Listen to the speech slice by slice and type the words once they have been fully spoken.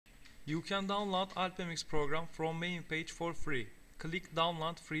You can download Alpemix program from main page for free. Click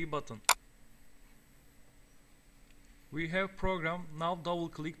download free button. We have program, now double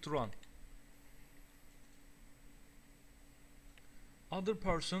click to run. Other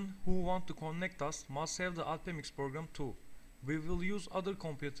person who want to connect us must have the Alpemix program too. We will use other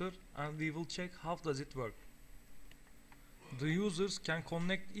computer and we will check how does it work. The users can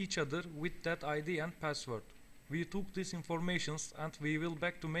connect each other with that ID and password. We took these informations and we will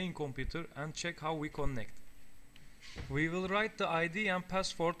back to main computer and check how we connect. We will write the ID and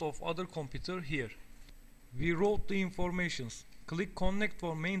password of other computer here. We wrote the informations. Click connect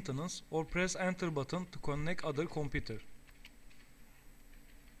for maintenance or press enter button to connect other computer.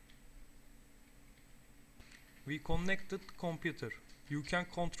 We connected computer. You can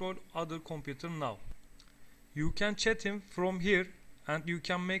control other computer now. You can chat him from here and you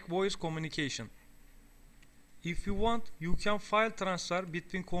can make voice communication. If you want, you can file transfer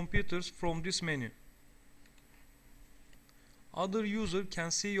between computers from this menu. Other user can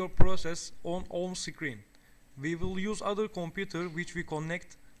see your process on screen. We will use other computer which we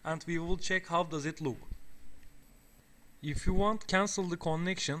connect and we will check how does it look. If you want cancel the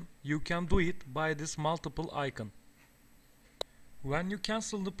connection, you can do it by this multiple icon. When you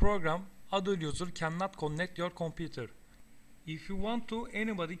cancel the program, other user cannot connect your computer. If you want to,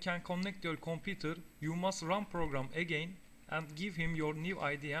 anybody can connect your computer. You must run program again and give him your new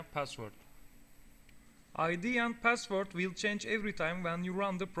ID and password. ID and password will change every time when you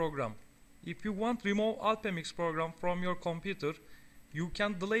run the program. If you want remove Alpemix program from your computer, you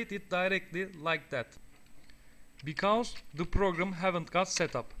can delete it directly like that, because the program haven't got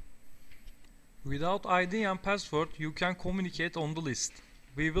set up. Without ID and password, you can communicate on the list.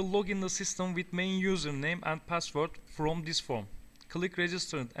 We will log in the system with main username and password from this form. Click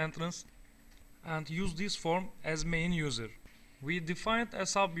registered entrance and use this form as main user. We defined a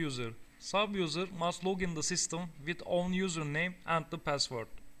sub-user. Sub-user must log in the system with own username and the password.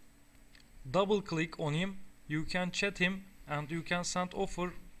 Double click on him, you can chat him and you can send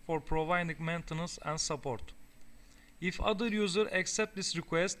offer for providing maintenance and support. If other user accept this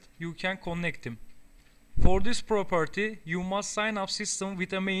request, you can connect him. For this property, you must sign up system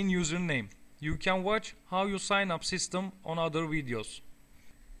with a main username. You can watch how you sign up system on other videos.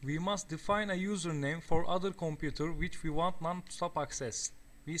 We must define a username for other computer which we want non-stop access.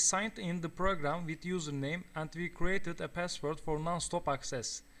 We signed in the program with username and we created a password for non-stop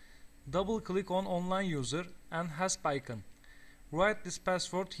access. Double click on online user and hasp icon. Write this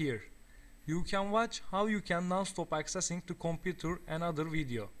password here. You can watch how you can non-stop accessing to computer and other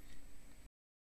video.